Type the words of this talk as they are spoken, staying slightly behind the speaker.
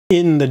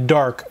In the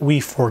Dark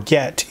We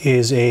Forget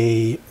is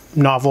a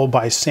novel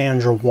by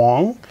Sandra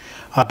Wong.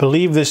 I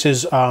believe this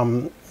is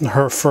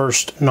her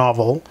first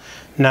novel.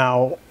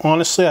 Now,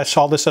 honestly, I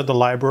saw this at the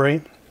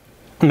library.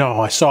 No,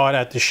 I saw it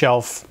at the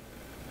shelf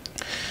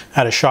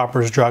at a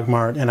Shoppers Drug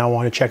Mart, and I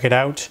wanted to check it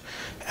out.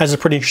 It has a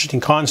pretty interesting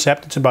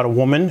concept. It's about a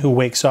woman who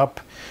wakes up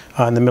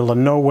in the middle of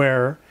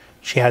nowhere.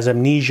 She has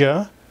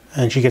amnesia,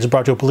 and she gets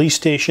brought to a police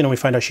station, and we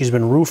find out she's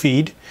been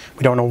roofied.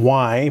 We don't know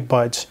why,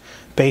 but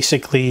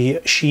basically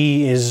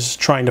she is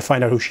trying to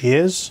find out who she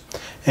is,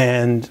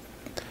 and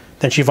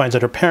then she finds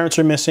out her parents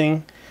are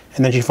missing,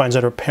 and then she finds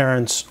out her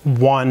parents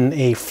won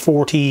a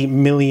 $40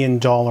 million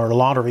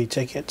lottery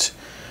ticket.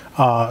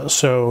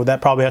 So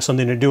that probably has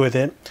something to do with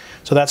it.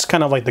 So that's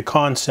kind of like the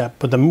concept,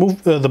 but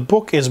the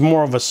book is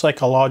more of a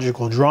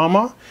psychological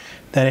drama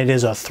than it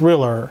is a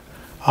thriller.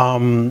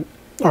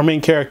 Our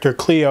main character,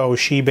 Cleo,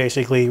 she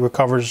basically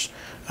recovers,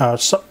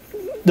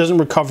 doesn't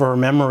recover her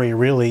memory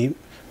really.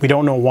 We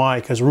don't know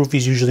why, because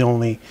roofies usually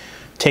only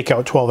take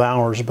out 12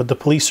 hours, but the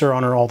police are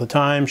on her all the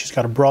time. She's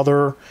got a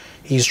brother.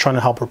 He's trying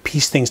to help her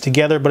piece things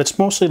together, but it's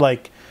mostly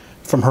like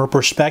from her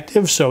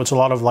perspective. So it's a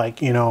lot of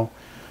like, you know,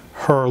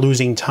 her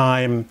losing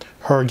time,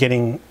 her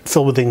getting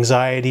filled with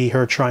anxiety,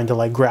 her trying to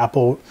like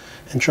grapple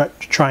and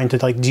trying to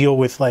like deal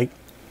with like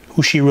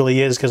who she really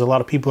is, because a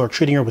lot of people are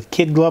treating her with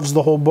kid gloves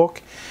the whole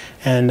book,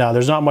 and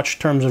there's not much in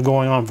terms of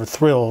going on for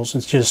thrills.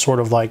 It's just sort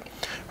of like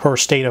her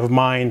state of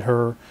mind,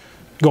 her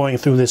going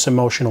through this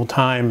emotional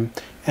time,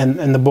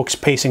 and the book's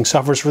pacing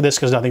suffers for this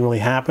because nothing really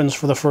happens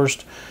for the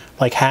first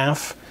like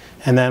half,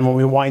 and then when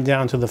we wind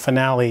down to the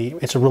finale,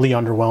 it's really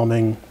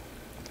underwhelming.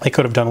 They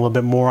could have done a little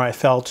bit more, I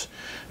felt.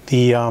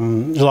 There's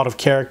a lot of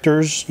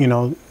characters, you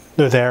know,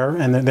 they're there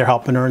and they're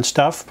helping her and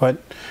stuff,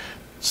 but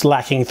it's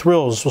lacking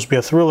thrills. It's supposed to be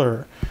a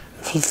thriller.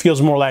 It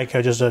feels more like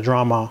just a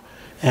drama.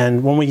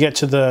 And when we get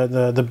to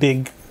the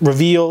big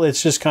reveal,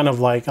 it's just kind of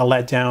like a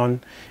letdown,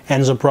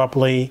 ends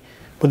abruptly.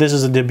 But this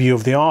is the debut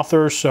of the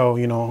author, so,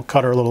 you know,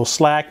 cut her a little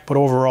slack. But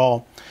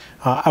overall,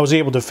 I was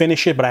able to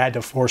finish it, but I had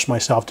to force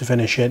myself to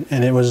finish it.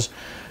 And it was,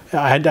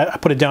 I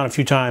put it down a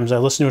few times. I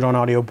listened to it on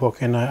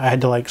audiobook, and I had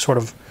to like sort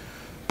of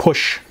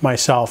push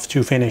myself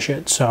to finish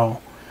it.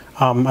 So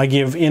I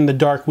give In the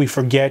Dark We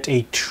Forget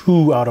a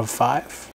 2 out of 5.